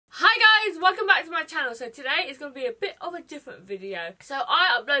welcome back to my channel. So today is going to be a bit of a different video. So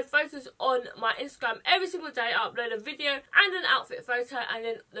I upload photos on my Instagram every single day. I upload a video and an outfit photo and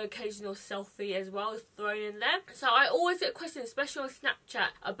then the occasional selfie as well is thrown in there. So I always get questions, especially on Snapchat,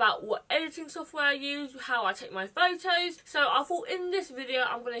 about what editing software I use, how I take my photos. So I thought in this video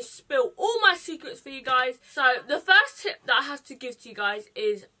I'm going to spill all my secrets for you guys. So the first tip that I have to give to you guys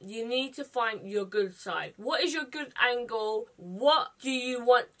is you need to find your good side. What is your good angle? What do you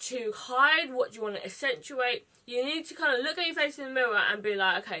want to hide? What do you want to accentuate? You need to kind of look at your face in the mirror and be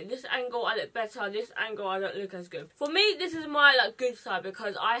like, okay, this angle I look better, this angle I don't look as good. For me, this is my good side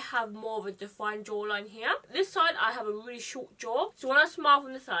because I have more of a defined jawline here. This side, I have a really short jaw. So when I smile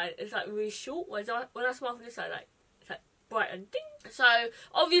from this side, it's really short. Whereas when I smile from this side, it's bright and ding. So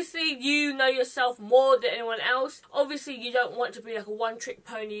obviously you know yourself more than anyone else. Obviously you don't want to be like a one-trick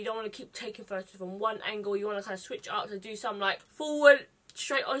pony. You don't want to keep taking photos from one angle. You want to kind of switch up to do some forward,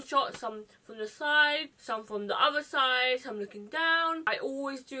 straight on shots, some from the side, some from the other side, some looking down. I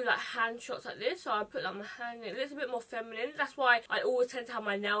always do hand shots like this, so I put my hand in. It looks a bit more feminine. That's why I always tend to have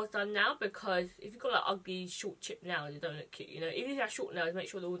my nails done now, because if you've got ugly short chip nails, they don't look cute, you know. Even if you have short nails, make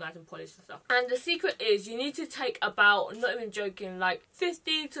sure they're all nice and polished and stuff. And the secret is you need to take about, not even joking,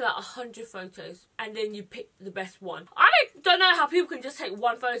 50 to 100 photos, and then you pick the best one. I don't know how people can just take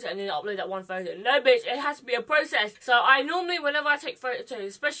one photo and then upload that one photo. No bitch, it has to be a process. So I normally, whenever I take photos,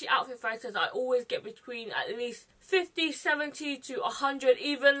 especially outfit photos, I always get between at least 50, 70 to 100,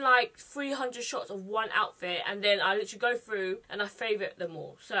 even 300 shots of one outfit, and then I literally go through and I favourite them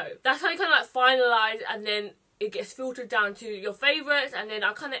all. So that's how you kind of finalise, and then it gets filtered down to your favourites, and then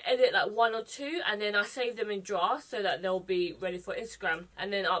I kind of edit one or two, and then I save them in drafts so that they'll be ready for Instagram,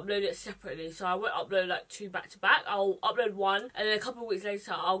 and then upload it separately. So I won't upload two back to back. I'll upload one, and then a couple of weeks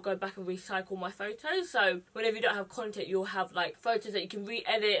later I'll go back and recycle my photos. So whenever you don't have content, you'll have photos that you can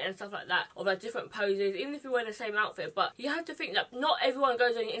re-edit and stuff like that of different poses, even if you're wearing the same outfit. But you have to think that not everyone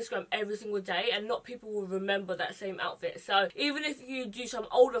goes on your Instagram every single day, and not people will remember that same outfit. So even if you do some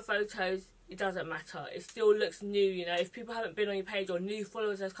older photos, it doesn't matter. It still looks new, you know. If people haven't been on your page or new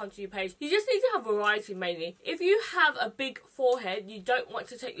followers has come to your page, you just need to have variety mainly. If you have a big forehead, you don't want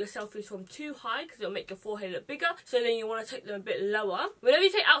to take your selfies from too high because it'll make your forehead look bigger. So then you want to take them a bit lower. Whenever you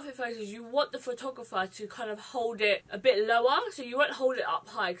take outfit photos, you want the photographer to kind of hold it a bit lower. So you won't hold it up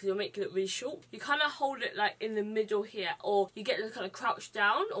high because it'll make it look really short. You kind of hold it in the middle here, or you get to kind of crouch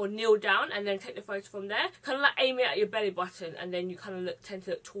down or kneel down and then take the photo from there. Kind of aim it at your belly button, and then you kind of tend to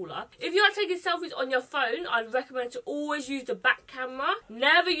look taller. If you are taking selfies on your phone, I'd recommend to always use the back camera.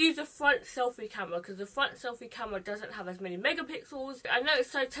 Never use the front selfie camera, because the front selfie camera doesn't have as many megapixels. I know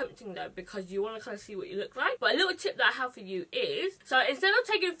it's so tempting though, because you want to kind of see what you look like. But a little tip that I have for you is, so instead of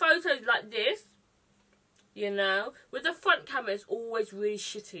taking photos like this, you know, with the front camera it's always really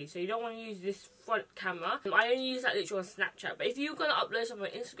shitty, so you don't want to use this front camera. I only use that literally on Snapchat, but if you're going to upload something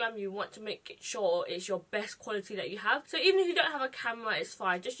on Instagram, you want to make sure it's your best quality that you have. So even if you don't have a camera, it's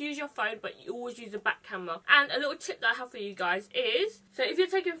fine, just use your phone, but you always use the back camera. And a little tip that I have for you guys is, so if you're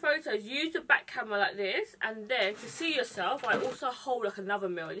taking photos, use the back camera like this, and then to see yourself, I also hold another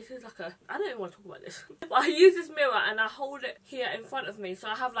mirror. This is I don't even want to talk about this, but I use this mirror and I hold it here in front of me. So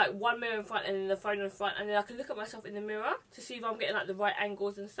I have one mirror in front and then the phone in front, and then I can look at myself in the mirror to see if I'm getting the right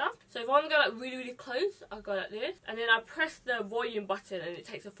angles and stuff. So if I'm going really close, I go like this, and then I press the volume button and it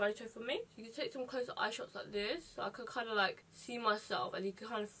takes a photo for me. So you can take some closer eye shots like this, so I can kind of see myself, and you can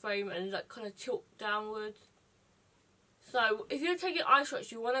kind of frame it and kind of tilt downwards. So if you're taking eye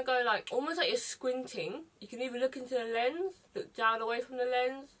shots, you want to go almost like you're squinting. You can either look into the lens, look down away from the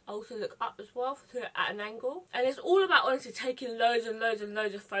lens, also look up as well at an angle. And it's all about honestly taking loads and loads and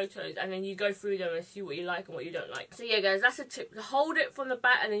loads of photos, and then you go through them and see what you like and what you don't like. So yeah guys, that's a tip. Hold it from the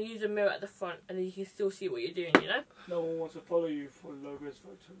back and then use a mirror at the front, and then you can still see what you're doing, you know. No one wants to follow you for low-res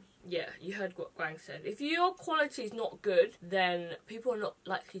photos. Yeah, you heard what Grang said. If your quality is not good, then people are not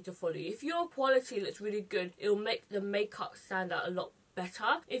likely to follow you. If your quality looks really good, it'll make the makeup stand out a lot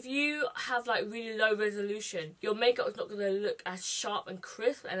better. If you have really low resolution, your makeup is not going to look as sharp and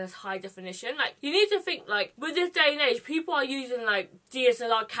crisp and as high definition. You need to think with this day and age, people are using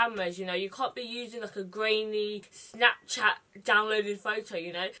DSLR cameras, you know. You can't be using a grainy Snapchat downloaded photo,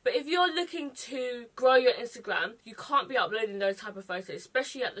 you know. But if you're looking to grow your Instagram, you can't be uploading those type of photos,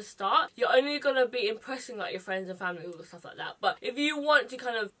 especially at the start. You're only going to be impressing your friends and family, all the stuff like that. But if you want to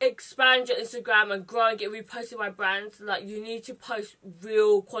kind of expand your Instagram and grow and get reposted by brands, you need to post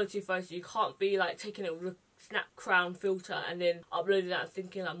real quality photos. You can't be taking it with snap crown filter and then uploading that and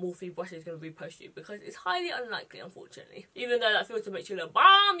thinking like Morphe Brush is going to repost you, because it's highly unlikely, unfortunately. Even though that filter makes you look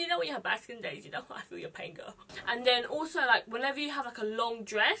bomb, you know, when you have bad skin days, you know, I feel your pain, girl. And then also, like, whenever you have like a long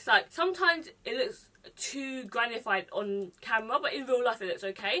dress, like sometimes it looks too grandified on camera, but in real life it looks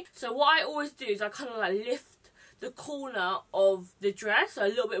okay. So what I always do is I kind of like lift the corner of the dress, so a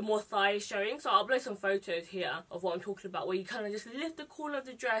little bit more thigh showing. So I'll upload some photos here of what I'm talking about, where you kind of just lift the corner of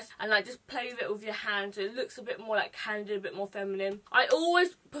the dress and like just play with it with your hand, so it looks a bit more like candid, a bit more feminine. I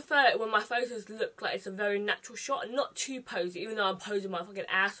always prefer it when my photos look like it's a very natural shot and not too posy, even though I'm posing my fucking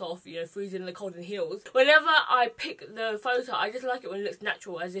ass off, you know, freezing in the cold in heels. Whenever I pick the photo, I just like it when it looks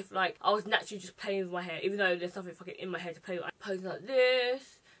natural, as if like I was naturally just playing with my hair, even though there's nothing fucking in my hair to play with. I'm posing like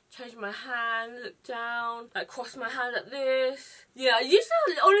this, change my hand, look down, like cross my hand like this. Yeah, you just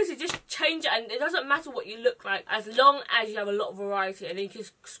honestly just change it, and it doesn't matter what you look like as long as you have a lot of variety, and then you can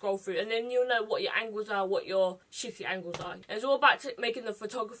scroll through and then you'll know what your angles are, what your shitty angles are. And it's all about making the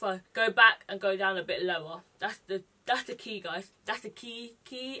photographer go back and go down a bit lower. That's the key, guys. That's the key.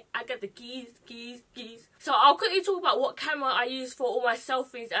 I got the keys. So I'll quickly talk about what camera I use for all my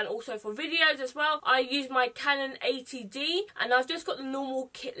selfies and also for videos as well. I use my Canon 80D, and I've just got the normal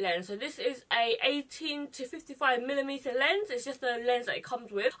kit lens. So this is a 18 to 55mm lens. It's just the lens that it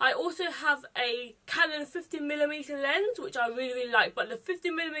comes with. I also have a Canon 50mm lens, which I really like. But the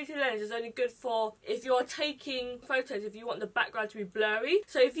 50mm lens is only good for if you're taking photos, if you want the background to be blurry.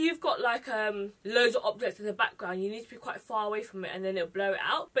 So if you've got like loads of objects in the background, you need to be quite far away from it, and then it'll blur it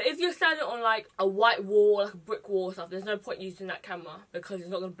out. But if you're standing on like a white wall, like a brick wall or stuff, there's no point using that camera, because it's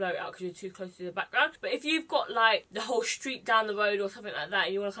not going to blur it out because you're too close to the background. But if you've got like the whole street down the road or something like that,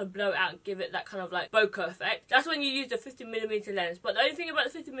 and you want to kind of blow it out and give it that kind of like bokeh effect, that's when you use the 50mm lens. But the only thing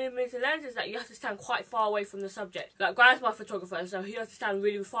about the 50mm lens is that you have to stand quite far away from the subject. Like, Grant's my photographer, so he has to stand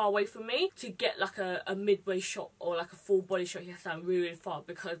really far away from me to get like a midway shot or like a full body shot. He has to stand really far,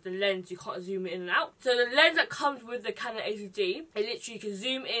 because the lens, you can't zoom in and out. So the lens that comes with the Canon 80D, it literally can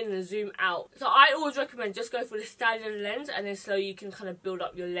zoom in and zoom out. So I always recommend just go for the standard lens, and then slowly you can kind of build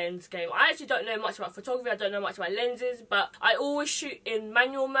up your lens game. I actually don't know much about photography, I don't know much about lenses, but I always shoot in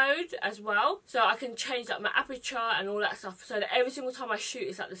manual mode as well, so I can change like my aperture and all that stuff, so that every single time I shoot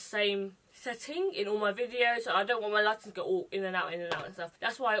it's like the same setting in all my videos. So I don't want my lighting to go all in and out and stuff.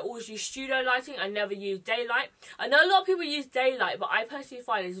 That's why I always use studio lighting. I never use daylight. I know a lot of people use daylight, but I personally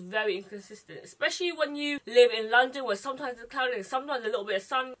find it's very inconsistent, especially when you live in London, where sometimes it's cloudy and sometimes a little bit of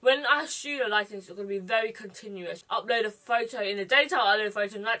sun. When I have studio lighting, it's going to be very continuous. Upload a photo in the daytime, upload a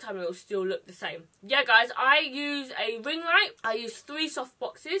photo in nighttime, it will still look the same. Yeah, guys, I use a ring light. I use 3 soft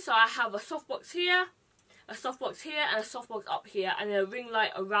boxes. So I have a softbox here, a softbox here, and a softbox up here, and then a ring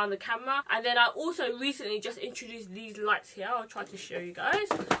light around the camera. And then I also recently just introduced these lights here. I'll try to show you guys.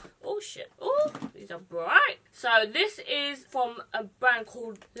 Oh shit, oh, these are bright. So this is from a brand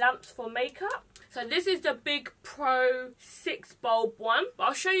called Lamps for Makeup. So this is the Big Pro 6 bulb one, but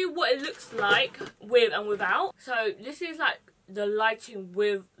I'll show you what it looks like with and without. So this is like the lighting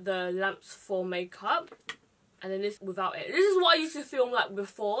with the Lamps for Makeup, and then this without it. This is what I used to film like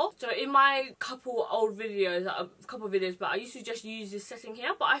before. So in my couple old videos, but I used to just use this setting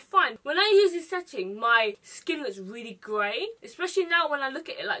here. But I find when I use this setting, my skin looks really grey. Especially now when I look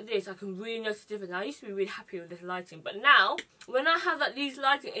at it like this, I can really notice the difference. I used to be really happy with this lighting, but now when I have like these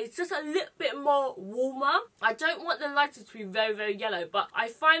lighting, it's just a little bit more warmer. I don't want the lighting to be very, very yellow, but I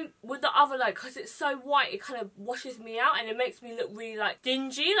find with the other light, because it's so white, it kind of washes me out and it makes me look really like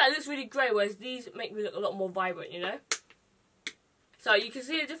dingy. Like, it looks really grey, whereas these make me look a lot more vibrant, you know? So you can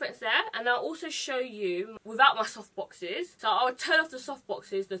see the difference there, and I'll also show you without my soft boxes. So I'll turn off the soft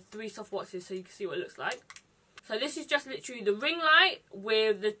boxes, the 3 soft boxes, so you can see what it looks like. So this is just literally the ring light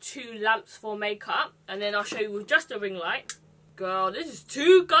with the 2 lamps for makeup, and then I'll show you with just the ring light. Girl, this is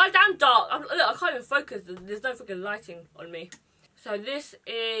too goddamn dark. Look, I can't even focus. There's no freaking lighting on me. So this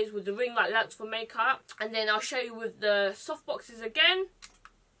is with the ring light lamps for makeup, and then I'll show you with the soft boxes again.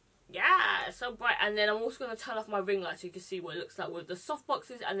 Yeah, so bright. And then I'm also going to turn off my ring light so you can see what it looks like with the soft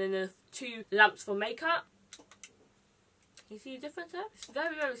boxes and then the 2 lamps for makeup. You see the difference there? It's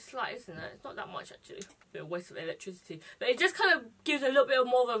very, very slight, isn't it? It's not that much actually. A bit of waste of electricity. But it just kind of gives a little bit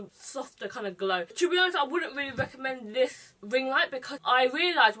more of a softer kind of glow. To be honest, I wouldn't really recommend this ring light, because I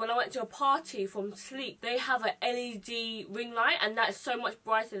realised when I went to a party from Sleek, they have an LED ring light, and that is so much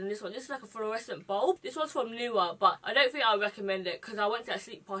brighter than this one. This is like a fluorescent bulb. This one's from Newer, but I don't think I would recommend it, because I went to a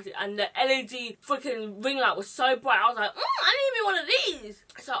Sleek party and the LED freaking ring light was so bright. I was like, I need one of these.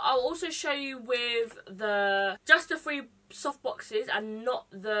 So I'll also show you with just the 3 soft boxes and not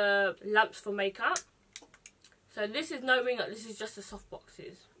the lamps for makeup. So this is no ring up, this is just the soft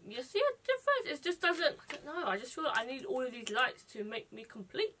boxes. You see a difference? It just doesn't, I don't know, I just feel like I need all of these lights to make me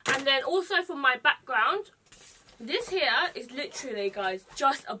complete. And then also for my background, this here is literally, guys,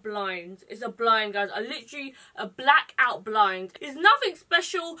 just a blind. It's a blind, guys. Literally a blackout blind. It's nothing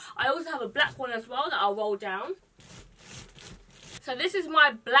special. I also have a black one as well that I'll roll down. So this is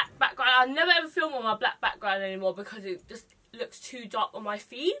my black background. I never ever film on my black background anymore because it just looks too dark on my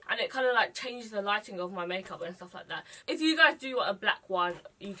feed, and it kind of like changes the lighting of my makeup and stuff like that. If you guys do want a black one,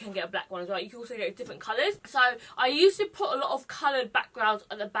 you can get a black one as well. You can also get different colours. So I used to put a lot of coloured backgrounds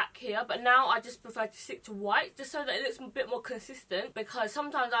at the back here, but now I just prefer to stick to white just so that it looks a bit more consistent, because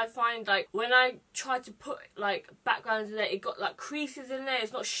sometimes I find like when I try to put like backgrounds in there, it got like creases in there,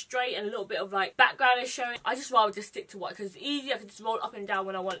 it's not straight, and a little bit of like background is showing. I just rather just stick to white because it's easy. I can just roll it up and down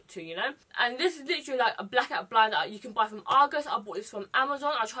when I want to, you know. And this is literally like a blackout blind that you can buy from Argos. I bought this from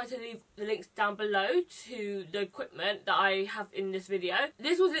Amazon. I'll try to leave the links down below to the equipment that I have in this video.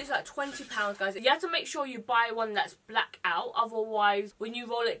 This was literally like £20, guys. You have to make sure you buy one that's black out, otherwise when you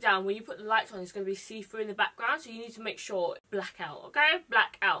roll it down, when you put the lights on, it's going to be see-through in the background. So you need to make sure black out, okay?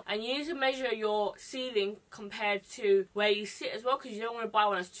 Black out. And you need to measure your ceiling compared to where you sit as well, because you don't want to buy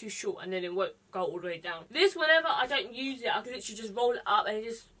one that's too short and then it won't go all the way down. This, whenever I don't use it, I can literally just roll it up and it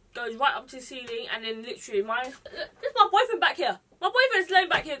just goes right up to the ceiling, and then literally there's my boyfriend back here. My boyfriend's laying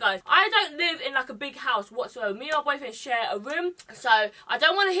back here, guys. I don't live in like a big house whatsoever. Me and my boyfriend share a room, so I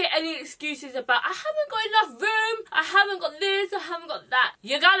don't want to hear any excuses about I haven't got enough room, I haven't got this, I haven't got that.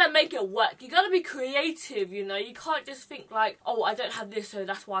 You gotta make it work. You gotta be creative, you know. You can't just think like, oh, I don't have this, so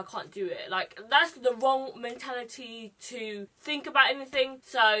that's why I can't do it. Like, that's the wrong mentality to think about anything.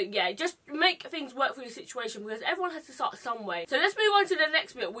 So yeah, just make things work for your situation, because everyone has to start some way. So let's move on to the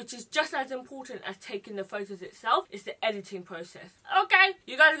next bit, which is just as important as taking the photos itself. It's the editing process. Okay,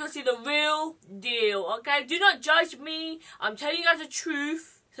 you guys are gonna see the real deal, okay? Do not judge me. I'm telling you guys the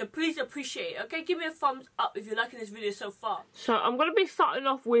truth, so please appreciate it, okay? Give me a thumbs up if you're liking this video so far. So I'm gonna be starting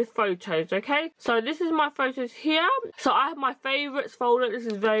off with photos, okay? So this is my photos here. So I have my favorites folder. This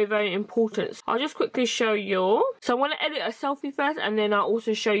is very, very important. I'll just quickly show you. So I'm gonna edit a selfie first, and then I'll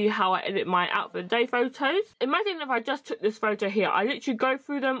also show you how I edit my outfit day photos. Imagine if I just took this photo here. I literally go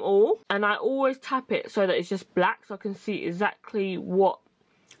through them all, and I always tap it so that it's just black, so I can see exactly what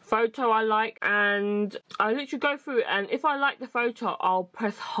photo I like, and I literally go through it, and if I like the photo, I'll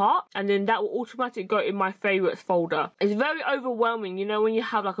press heart, and then that will automatically go in my favorites folder. It's very overwhelming, you know, when you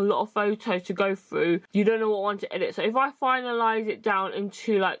have like a lot of photos to go through, you don't know what one to edit. So if I finalize it down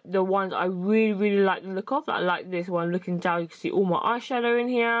into like the ones I really, really like the look of, like this one, looking down, you can see all my eyeshadow in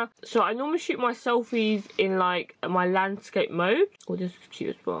here. So I normally shoot my selfies in like my landscape mode. Oh, this is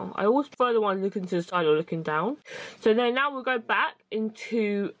cute as well. I always prefer the ones looking to the side or looking down. So then now we'll go back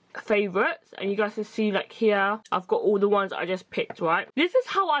into favorites, and you guys can see like here I've got all the ones I just picked, right? This is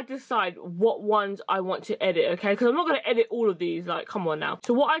how I decide what ones I want to edit, okay? Because I'm not going to edit all of these, like, come on now.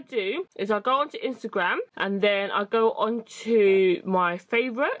 So what I do is I go onto Instagram, and then I go onto my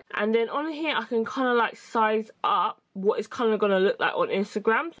favorite, and then on here I can kind of like size up what it's kind of going to look like on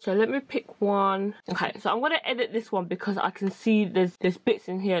Instagram. So let me pick one. Okay, so I'm going to edit this one because I can see there's bits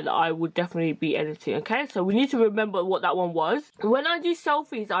in here that I would definitely be editing, okay? So we need to remember what that one was. When I do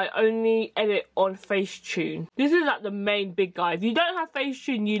selfies, I only edit on Facetune. This is like the main big guy. If you don't have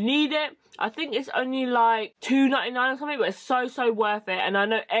Facetune, you need it. I think it's only like $2.99 or something, but it's so worth it. And I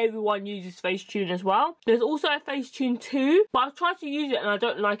know everyone uses Facetune as well. There's also a Facetune 2, but I've tried to use it and I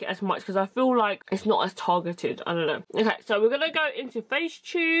don't like it as much because I feel like it's not as targeted. I don't know. Okay, so we're gonna go into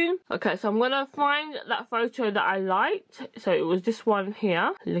Facetune. Okay, so I'm gonna find that photo that I liked. So it was this one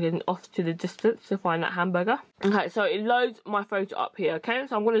here, looking off to the distance to find that hamburger. Okay, so it loads my photo up here, okay?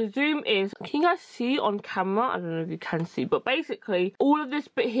 So I'm gonna zoom in. Can you guys see on camera? I don't know if you can see, but basically all of this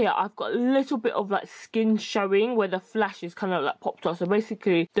bit here, I've got a little bit of like skin showing where the flash is kind of like popped off. So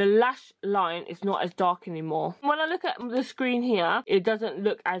basically the lash line is not as dark anymore. When I look at the screen here, it doesn't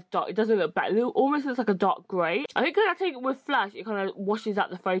look as dark. It doesn't look black. It almost looks like a dark grey. I think because I take it with flash, it kind of washes out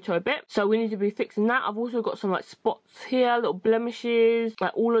the photo a bit. So we need to be fixing that. I've also got some like spots here, little blemishes,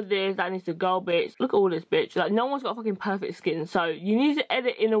 like all of this that needs to go, bitch. Look at all this, bitch. Like no one's got fucking perfect skin. So you need to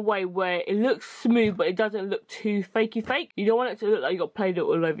edit in a way where it looks smooth, but it doesn't look too fakey fake. You don't want it to look like you got Play-Doh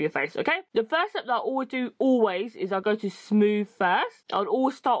all over your face, okay? The first step that I always do is I go to smooth first. I would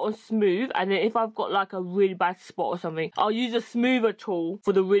always start on smooth, and then if I've got like a really bad spot or something, I'll use a smoother tool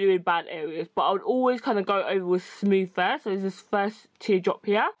for the really, really bad areas. But I would always kind of go over with smooth first. So there's this first teardrop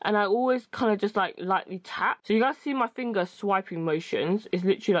here, and I always kind of just like lightly tap. So you guys see my finger swiping motions is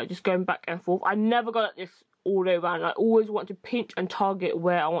literally like just going back and forth. I never go like this all the way around. I always want to pinch and target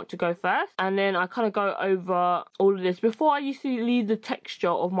where I want to go first, and then I kind of go over all of this. Before I used to leave the texture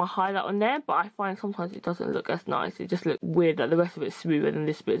of my highlight on there, but I find sometimes it doesn't look as nice. It just looks weird, like the rest of it's smoother and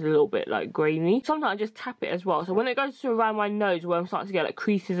this bit is a little bit like grainy. Sometimes I just tap it as well. So when it goes to around my nose where I'm starting to get like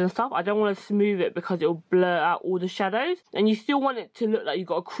creases and stuff, I don't want to smooth it because it'll blur out all the shadows, and you still want it to look like you've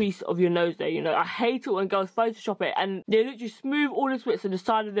got a crease of your nose there, you know. I hate it when girls Photoshop it and they literally smooth all this bit so the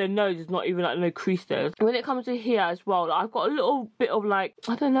side of their nose is not even like no crease there. When it comes to here as well, like, I've got a little bit of like,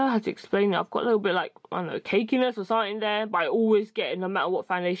 I don't know how to explain it, I've got a little bit like, I don't know, cakiness or something there, but I always get it no matter what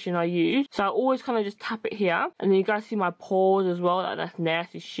foundation I use. So I always kind of just tap it here, and then you guys see my pores as well, like that's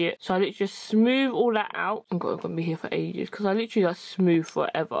nasty shit. So I literally just smooth all that out. I'm gonna be here for ages because I literally just smooth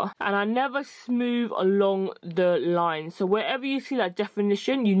forever, and I never smooth along the line. So wherever you see that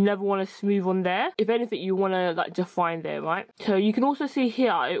definition, you never want to smooth on there. If anything, you want to like define there, right? So you can also see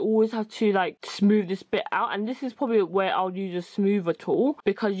here, I always have to like smooth this bit out, and this is probably where I'll use a smoother tool,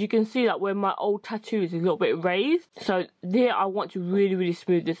 because you can see that where my old tattoo is a little bit raised, so there I want to really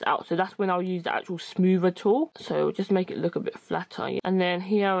smooth this out. So that's when I'll use the actual smoother tool, so just make it look a bit flatter. And then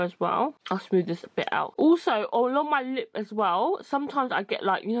here as well, I'll smooth this a bit out. Also along my lip as well, sometimes I get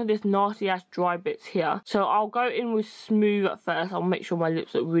like, you know, this nasty ass dry bits here, so I'll go in with smooth at first. I'll make sure my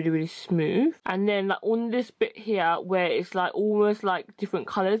lips look really smooth, and then like on this bit here where it's like almost like different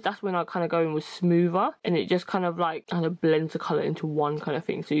colors, that's when I kind of go in with smoother, and it just kind of like blends the color into one kind of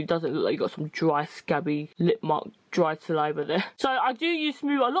thing, so it doesn't look like you got some dry scabby lip mark, dry saliva there. So I do use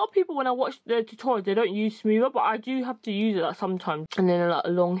smoother. A lot of people when I watch the tutorials, they don't use smoother, but I do have to use it like sometimes. And then like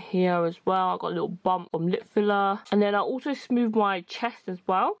along here as well, I got a little bump from lip filler, and then I also smooth my chest as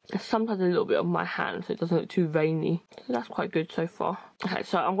well, and sometimes a little bit of my hand so it doesn't look too veiny. So that's quite good so far. Okay,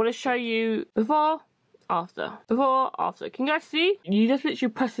 so I'm going to show you before, after. Can you guys see? You just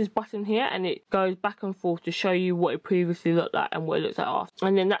literally press this button here and it goes back and forth to show you what it previously looked like and what it looks like after,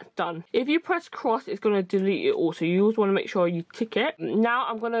 and then that's done. If you press cross, it's going to delete it all, so you always want to make sure you tick it. Now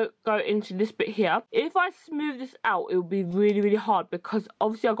I'm going to go into this bit here. If I smooth this out, it will be really hard, because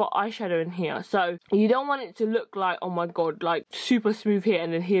obviously I've got eyeshadow in here, so you don't want it to look like, oh my god, like super smooth here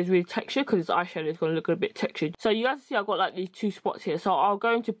and then here's really textured, because this eyeshadow is going to look a bit textured. So you guys see I've got like these two spots here, so I'll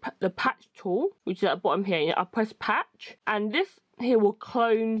go into the patch tool, which is at the bottom here. I press patch, and this here will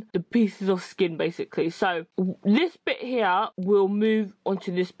clone the pieces of skin basically. So this bit here will move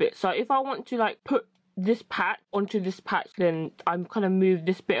onto this bit. So if I want to like put this patch onto this patch, then I'm kind of move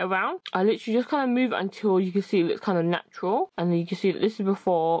this bit around. I literally just kind of move until you can see it looks kind of natural, and then you can see that this is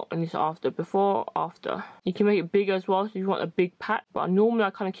before and this is after. Before, after. You can make it bigger as well, so if you want a big patch, but normally I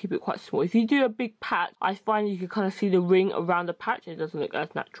kind of keep it quite small. If you do a big patch, I find you can kind of see the ring around the patch. It doesn't look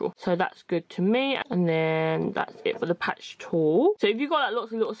as natural, so that's good to me. And then that's it for the patch tool. So if you've got like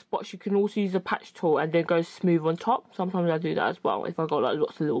lots of little spots, you can also use the patch tool and then go smooth on top. Sometimes I do that as well if I've got like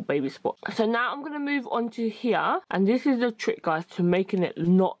lots of little baby spots. So now I'm going to move onto here, and this is the trick, guys, to making it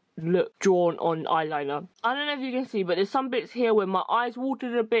not look drawn on eyeliner. I don't know if you can see, but there's some bits here where my eyes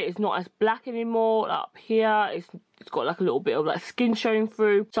watered a bit. It's not as black anymore. Like up here, it's got like a little bit of like skin showing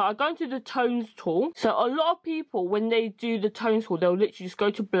through. So I go into the tones tool. So a lot of people, when they do the tones tool, they'll literally just go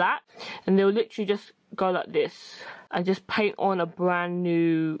to black and they'll literally just go like this and just paint on a brand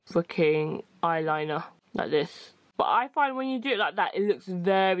new freaking eyeliner like this. But I find when you do it like that, it looks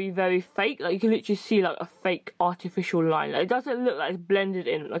very fake. Like you can literally see like a fake artificial line. Like, it doesn't look like it's blended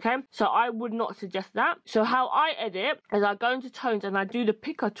in, okay? So I would not suggest that. So how I edit is I go into tones and I do the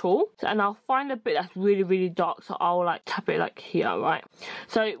picker tool, and I'll find a bit that's really dark. So I'll like tap it like here, right?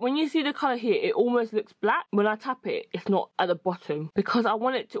 So when you see the color here, it almost looks black. When I tap it, it's not at the bottom because I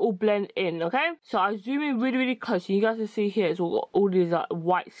want it to all blend in, okay? So I zoom in really close, and you guys can see here it's all these like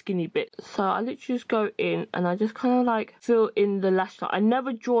white skinny bits. So I literally just go in and I just kind of like fill in the lash line. I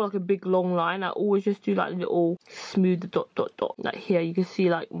never draw like a big long line. I always just do like little smooth dot. Like here you can see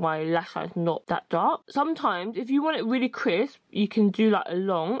like my lash line is not that dark. Sometimes if you want it really crisp, you can do like a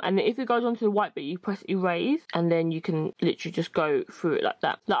long, and if it goes onto the white bit, you press erase, and then you can literally just go through it like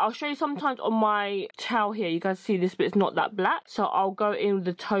that. Like I'll show you sometimes on my towel here, you guys see this bit's not that black, so I'll go in with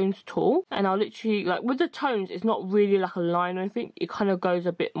the tones tool, and I'll literally, like with the tones, it's not really like a line or anything. It kind of goes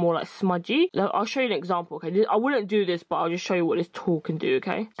a bit more like smudgy. Like, I'll show you an example, okay? I wouldn't do this, but I'll just show you what this tool can do,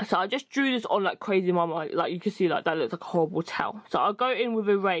 okay? So I just drew this on like crazy mama. Like you can see like that looks like a horrible towel. So I'll go in with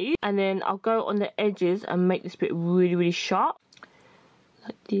erase, and then I'll go on the edges and make this bit really sharp.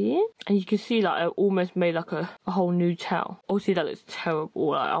 Like this. And you can see like I almost made like a whole new towel. Obviously that looks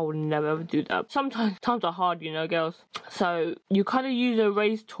terrible. Like I would never ever do that. Sometimes times are hard, you know, girls. So you kind of use a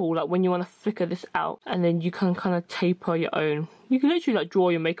erase tool like when you want to flicker this out, and then you can kind of taper your own You can literally like draw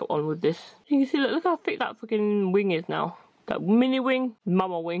your makeup on with this. You can see, look how thick that freaking wing is now. That mini wing,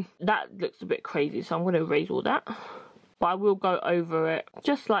 mama wing. That looks a bit crazy, so I'm going to erase all that. But I will go over it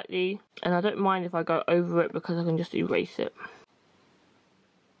just slightly, and I don't mind if I go over it because I can just erase it.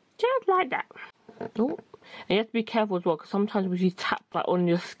 Just like that. Oh. And you have to be careful as well, because sometimes when you tap like on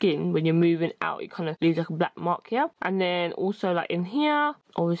your skin when you're moving out, it kind of leaves like a black mark here. And then also like in here,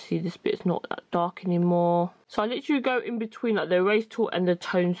 obviously this bit's not that dark anymore. So I literally go in between like the erase tool and the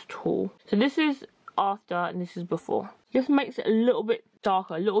tones tool. So this is after and this is before. Just makes it a little bit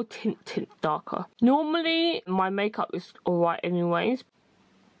darker, a little tint darker. Normally my makeup is alright anyways.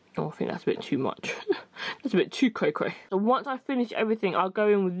 Oh, I think that's a bit too much. That's a bit too cray-cray. So once I finish everything, I'll go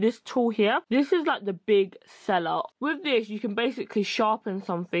in with this tool here. This is like the big seller. With this, you can basically sharpen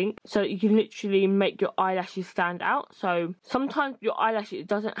something so you can literally make your eyelashes stand out. So sometimes your eyelashes, it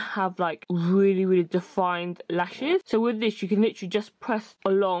doesn't have like really defined lashes. So with this, you can literally just press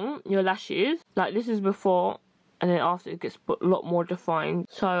along your lashes. Like this is before. And then after it gets a lot more defined.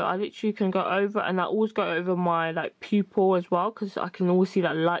 So I literally can go over, and I always go over my like pupil as well, because I can always see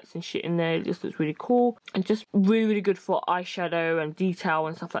like lights and shit in there. It just looks really cool and just really good for eyeshadow and detail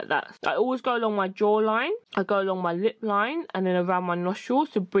and stuff like that. I always go along my jawline, I go along my lip line, and then around my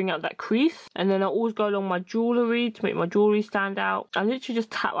nostrils to bring out that crease. And then I always go along my jewellery to make my jewellery stand out. I literally just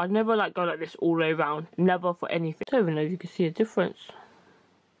tap. I never like go like this all the way around, never for anything. I don't even know if you can see a difference.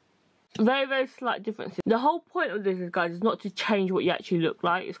 Very slight differences. The whole point of this is, guys, is not to change what you actually look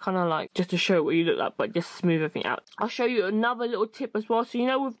like. It's kind of like just to show what you look like, but just smooth everything out. I'll show you another little tip as well. So you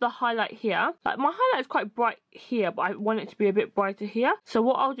know, with the highlight here, like my highlight is quite bright here, but I want it to be a bit brighter here. So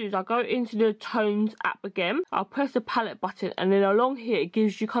what I'll do is I'll go into the tones app again. I'll press the palette button, and then along here it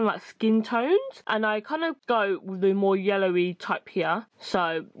gives you kind of like skin tones, and I kind of go with the more yellowy type here,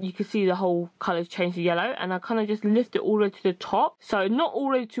 so you can see the whole colours change to yellow. And I kind of just lift it all the way to the top, so not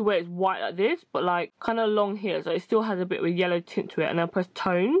all the way to where it's white like this, but like kind of along here, so it still has a bit of a yellow tint to it. And I'll press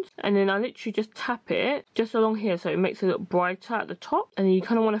tones, and then I literally just tap it just along here, so it makes it look brighter at the top. And then you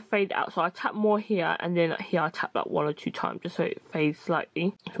kind of want to fade it out, so I tap more here, and then here I tap like 1 or 2 times just so it fades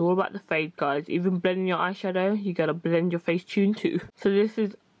slightly. It's all about the fade, guys. Even blending your eyeshadow, you gotta blend your face tune too. So this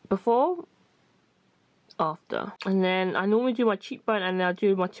is before, after. And then I normally do my cheekbone, and then I'll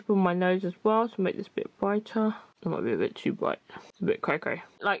do my tip of my nose as well to make this a bit brighter. It might be a bit too bright. It's a bit cray-cray.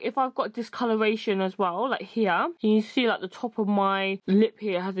 Like if I've got discoloration as well, like here, you see like the top of my lip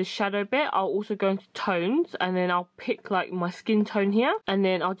here has this shadow bit. I'll also go into tones, and then I'll pick like my skin tone here, and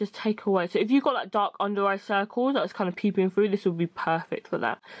then I'll just take away. So if you've got like dark under eye circles that's kind of peeping through, this will be perfect for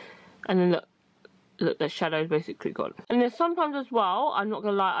that. And then look, the shadow is basically gone. And then sometimes as well, I'm not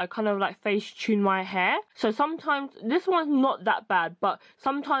gonna lie, I kind of like face tune my hair. So sometimes, this one's not that bad, but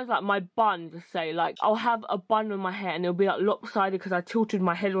sometimes like my bun, just say, like I'll have a bun on my hair and it'll be like lopsided because I tilted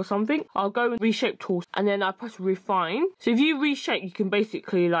my head or something. I'll go with reshape tools, and then I press refine. So if you reshape, you can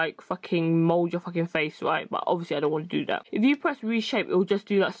basically like fucking mold your fucking face, right? But obviously I don't want to do that. If you press reshape, it will just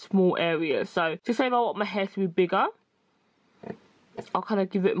do like small areas. So to say if I want my hair to be bigger, I'll kind of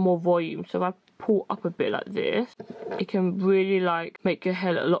give it more volume. So if I pull up a bit like this, it can really like make your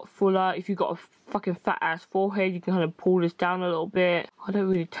hair look a lot fuller. If you've got a fucking fat ass forehead, you can kind of pull this down a little bit. I don't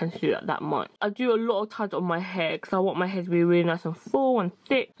really tend to do that much. I do a lot of times on my hair because I want my hair to be really nice and full and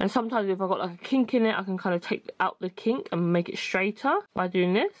thick. And sometimes if I've got like a kink in it, I can kind of take out the kink and make it straighter by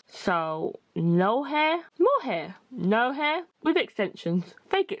doing this. So no hair, more hair, no hair with extensions,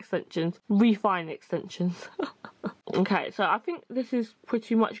 fake extensions, refine extensions. Okay, so I think this is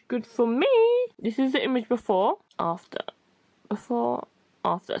pretty much good for me. This is the image before, after, before,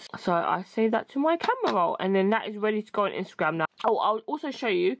 after. So I save that to my camera roll, and then that is ready to go on Instagram now. Oh, I'll also show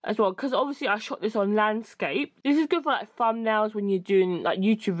you as well, because obviously I shot this on landscape. This is good for like thumbnails when you're doing like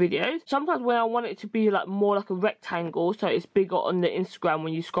YouTube videos. Sometimes when I want it to be like more like a rectangle, so it's bigger on the Instagram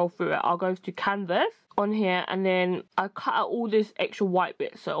when you scroll through it, I'll go to canvas on here, and then I cut out all this extra white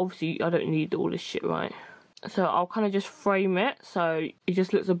bit. So obviously I don't need all this shit, right? So I'll kind of just frame it so it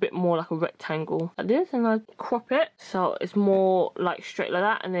just looks a bit more like a rectangle like this, and I crop it so it's more like straight like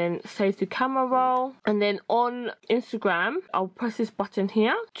that, and then save to camera roll. And then on Instagram, I'll press this button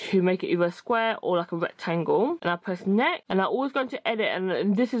here to make it either a square or like a rectangle, and I press next, and I always go into edit,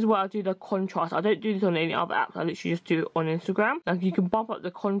 and this is where I do the contrast. I don't do this on any other apps, I literally just do it on Instagram. Like you can bump up the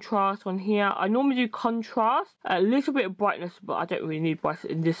contrast on here. I normally do contrast, a little bit of brightness, but I don't really need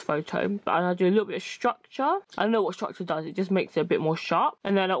brightness in this photo. But I do a little bit of structure. I don't know what structure does, it just makes it a bit more sharp.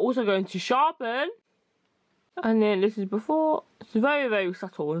 And then I also go into sharpen, and then this is before. It's very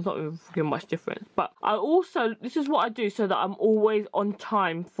subtle, there's not really much difference. But I also, this is what I do so that I'm always on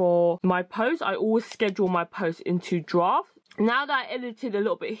time for my post. I always schedule my post into draft. now that I edited a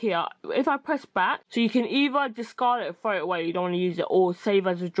little bit here, if I press back, so you can either discard it, throw it away, you don't want to use it, or save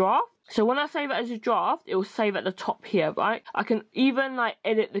as a draft. So when I save it as a draft, it will save at the top here, right? I can even like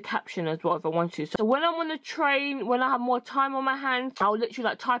edit the caption as well if I want to. So when I'm on the train, when I have more time on my hands, I'll literally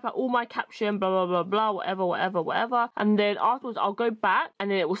like type out all my caption, blah, blah, blah, blah, whatever. And then afterwards, I'll go back and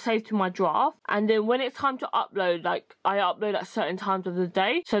then it will save to my draft. And then when it's time to upload, like I upload at certain times of the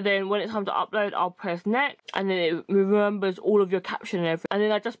day. So then when it's time to upload, I'll press next and then it remembers all of your caption and everything. And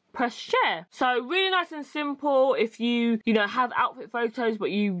then I just press share. So really nice and simple. If you know, have outfit photos,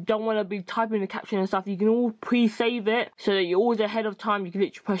 but you don't want to be typing the caption and stuff, you can all pre-save it so that you're always ahead of time. You can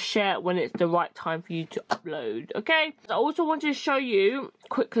literally press share when it's the right time for you to upload. Okay, so I also wanted to show you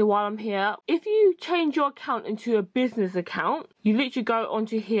quickly while I'm here, if you change your account into a business account, you literally go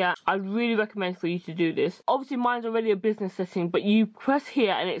onto here. I really recommend for you to do this. Obviously mine's already a business setting, but you press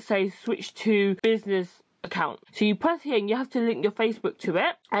here and it says switch to business account. So you press here and you have to link your Facebook to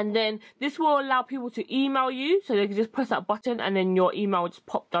it, and then this will allow people to email you, so they can just press that button and then your email will just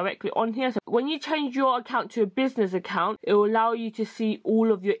pop directly on here. So when you change your account to a business account, it will allow you to see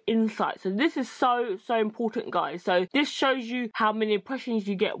all of your insights. So this is so important, guys. So this shows you how many impressions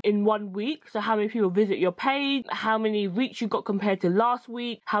you get in 1 week, so how many people visit your page, how many reach you got compared to last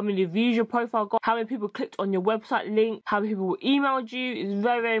week, how many views your profile got, how many people clicked on your website link, how many people emailed you. It's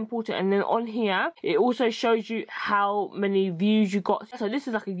very important. And then on here it also shows you how many views you got. So this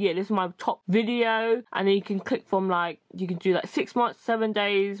is like a year. This is my top video, and then you can click from like, you can do like 6 months, 7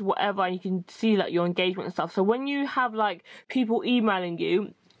 days, whatever, and you can see like your engagement and stuff. So when you have like people emailing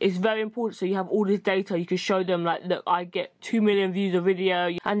you, it's very important, so you have all this data. You can show them like, look, I get 2 million views a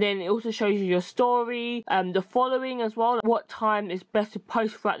video. And then it also shows you your story, the following as well, what time is best to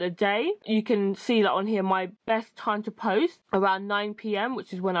post throughout the day. You can see that on here, my best time to post around 9 PM,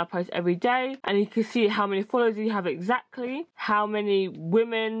 which is when I post every day. And you can see how many followers you have exactly, how many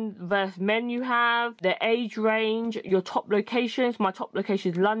women versus men you have, the age range, your top locations. My top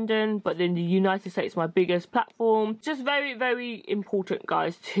location is London, but then the United States is my biggest platform. Just very important,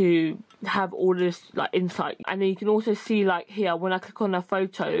 guys, to have all this like insight. And then you can also see like here, when I click on a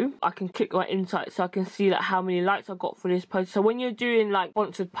photo, I can click my insight, so I can see like how many likes I got for this post. So when you're doing like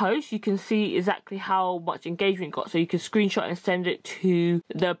sponsored posts, you can see exactly how much engagement you got, so you can screenshot and send it to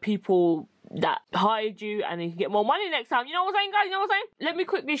the people that hired you, and you can get more money next time. You know what I'm saying, guys? You know what I'm saying? Let me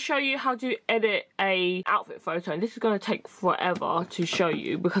quickly show you how to edit a outfit photo, and this is going to take forever to show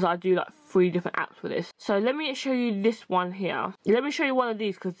you because I do like 3 different apps for this. So let me show you this one here. Let me show you one of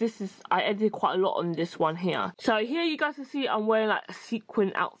these, because this is, I edited quite a lot on this one here. So here you guys can see I'm wearing like a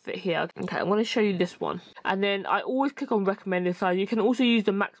sequin outfit here. Okay, I'm going to show you this one, and then I always click on recommended size. You can also use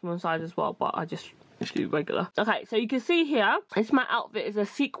the maximum size as well, but I just do regular. Okay, so you can see here, it's my outfit. It's a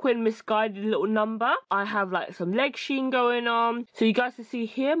sequin misguided little number. I have like some leg sheen going on. So you guys can see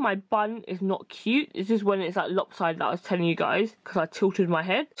here, my bun is not cute. This is when it's like lopsided, that I was telling you guys, because I tilted my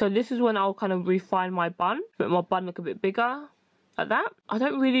head. So this is when I'll kind of refine my bun, make my bun look a bit bigger. Like that. I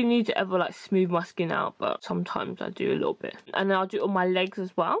don't really need to ever like smooth my skin out, but sometimes I do a little bit. And then I'll do it on my legs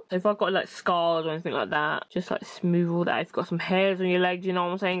as well. So if I've got like scars or anything like that, just like smooth all that. If you've got some hairs on your legs, you know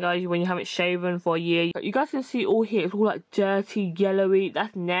what I'm saying, guys, when you haven't shaven for a year. You guys can see all here, it's all like dirty, yellowy.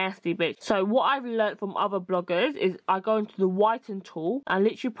 That's nasty, bitch. So what I've learned from other bloggers is I go into the whiten tool and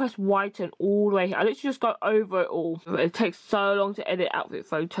literally press whiten all the way here. I literally just go over it all. It takes so long to edit outfit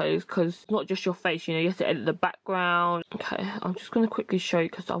photos because it's not just your face, you know, you have to edit the background. Okay, I'm just going to quickly show you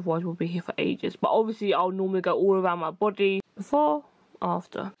because otherwise we'll be here for ages. But obviously I'll normally go all around my body before,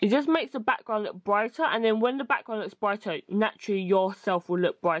 after. It just makes the background look brighter, and then when the background looks brighter, naturally yourself will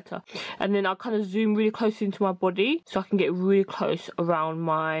look brighter. And then I'll kind of zoom really close into my body so I can get really close around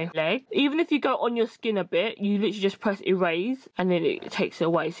my leg. Even if you go on your skin a bit, you literally just press erase and then it takes it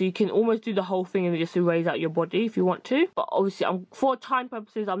away. So you can almost do the whole thing and just erase out your body if you want to. But obviously for time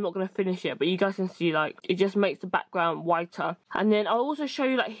purposes, I'm not going to finish it, but you guys can see like it just makes the background whiter. And then I'll also show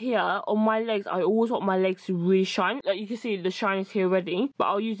you like here on my legs, I always want my legs to really shine. Like you can see the shine is here already. But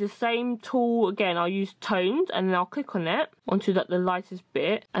I'll use the same tool again. I'll use tones, and then I'll click on it onto like the lightest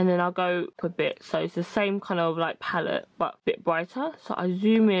bit, and then I'll go a bit. So it's the same kind of like palette, but a bit brighter. So I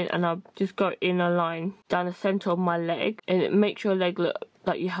zoom in and I'll just go in a line down the center of my leg, and it makes your leg look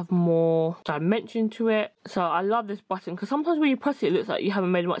that you have more dimension to it. So I love this button because sometimes when you press it, it looks like you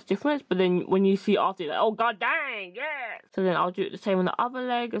haven't made much difference, but then when you see after, you're like, oh god dang, yeah. So then I'll do it the same on the other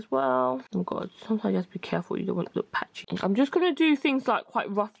leg as well. Oh god, sometimes you have to be careful, you don't want to look patchy. I'm just gonna do things like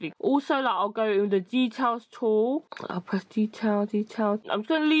quite roughly. Also, like I'll go in the details tool. I'll press detail. I'm just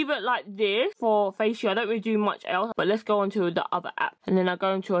gonna leave it like this for facial. I don't really do much else, but let's go on to the other app. And then I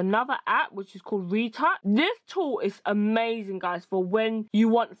go into another app which is called Retouch. This tool is amazing, guys, for when you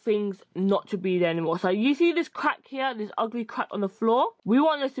want things not to be there anymore. So you see this crack here, this ugly crack on the floor? We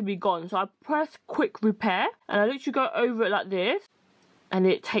want this to be gone. So I press quick repair and I literally go over it like this. And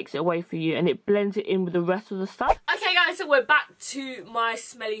it takes it away for you and it blends it in with the rest of the stuff. Okay guys, so we're back to my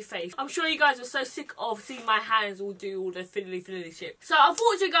smelly face. I'm sure you guys are so sick of seeing my hands all do all the fiddly shit. So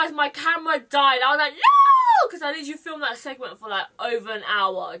unfortunately guys, my camera died. I was like, no! Because I literally filmed that segment for like over an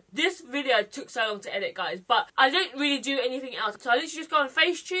hour. This video took so long to edit, guys, but I didn't really do anything else. So I literally just go on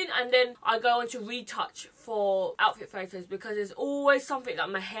Facetune and then I go on to Retouch for outfit photos because there's always something like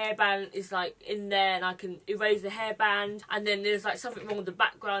my hairband is like in there and I can erase the hairband, and then there's like something wrong with the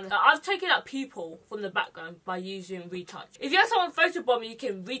background. Like, I've taken out people from the background by using Retouch. If you have someone photobomb, you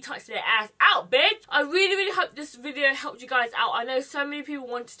can retouch their ass out, bitch. I really hope this video helped you guys out. I know so many people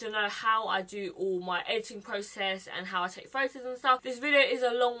wanted to know how I do all my editing process and how I take photos and stuff. This video is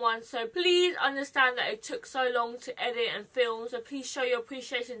a long one, so please understand that it took so long to edit and film. So please show your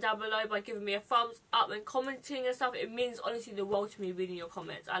appreciation down below by giving me a thumbs up and commenting and stuff. It means honestly the world to me reading your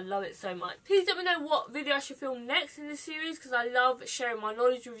comments. I love it so much. Please let me know what video I should film next in this series because I love sharing my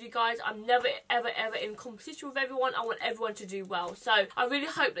knowledge with you guys. I'm never ever in competition with everyone. I want everyone to do well. So I really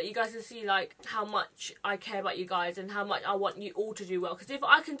hope that you guys can see like how much I care about you guys and how much I want you all to do well, because if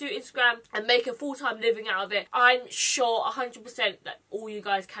I can do Instagram and make a full-time living out of it, I'm sure 100% that all you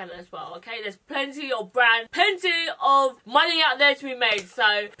guys can as well. Okay, there's plenty of plenty of money out there to be made.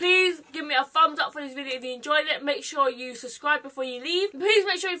 So please give me a thumbs up for this video if you enjoyed it. Make sure you subscribe before you leave. Please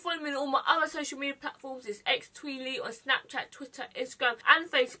make sure you follow me on all my other social media platforms. It's Thuyl on Snapchat, Twitter, Instagram and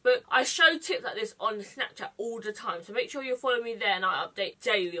Facebook. I show tips like this on Snapchat all the time, so make sure you follow me there and I update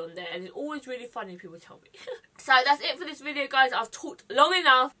daily on there, and it's always really funny, people tell me. So that's it for this video, guys. I've talked long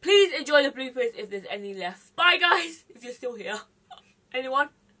enough. Please enjoy the bloopers if there's any left. Bye guys, if you're still here. Anyone?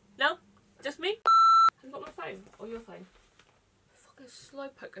 No? Just me? I've got my phone or your phone. Fucking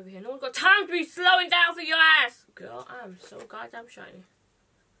slowpoke over here. No one's got time to be slowing down for your ass. Girl, I am so goddamn shiny.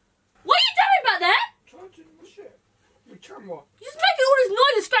 What are you doing back there? Charging my shit. Your camera. You're just making all this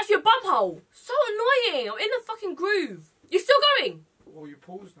noise and scratching your bum hole. So annoying. I'm in the fucking groove. You're still going? Well, you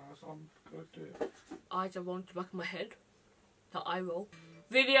paused now, so I'm going to do it. Eyes are rolling to the back of my head. The eye roll.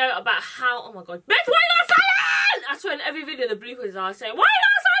 Video about how... Oh my god. Bitch, why are you not silent? I swear in every video the bloopers are saying, why not?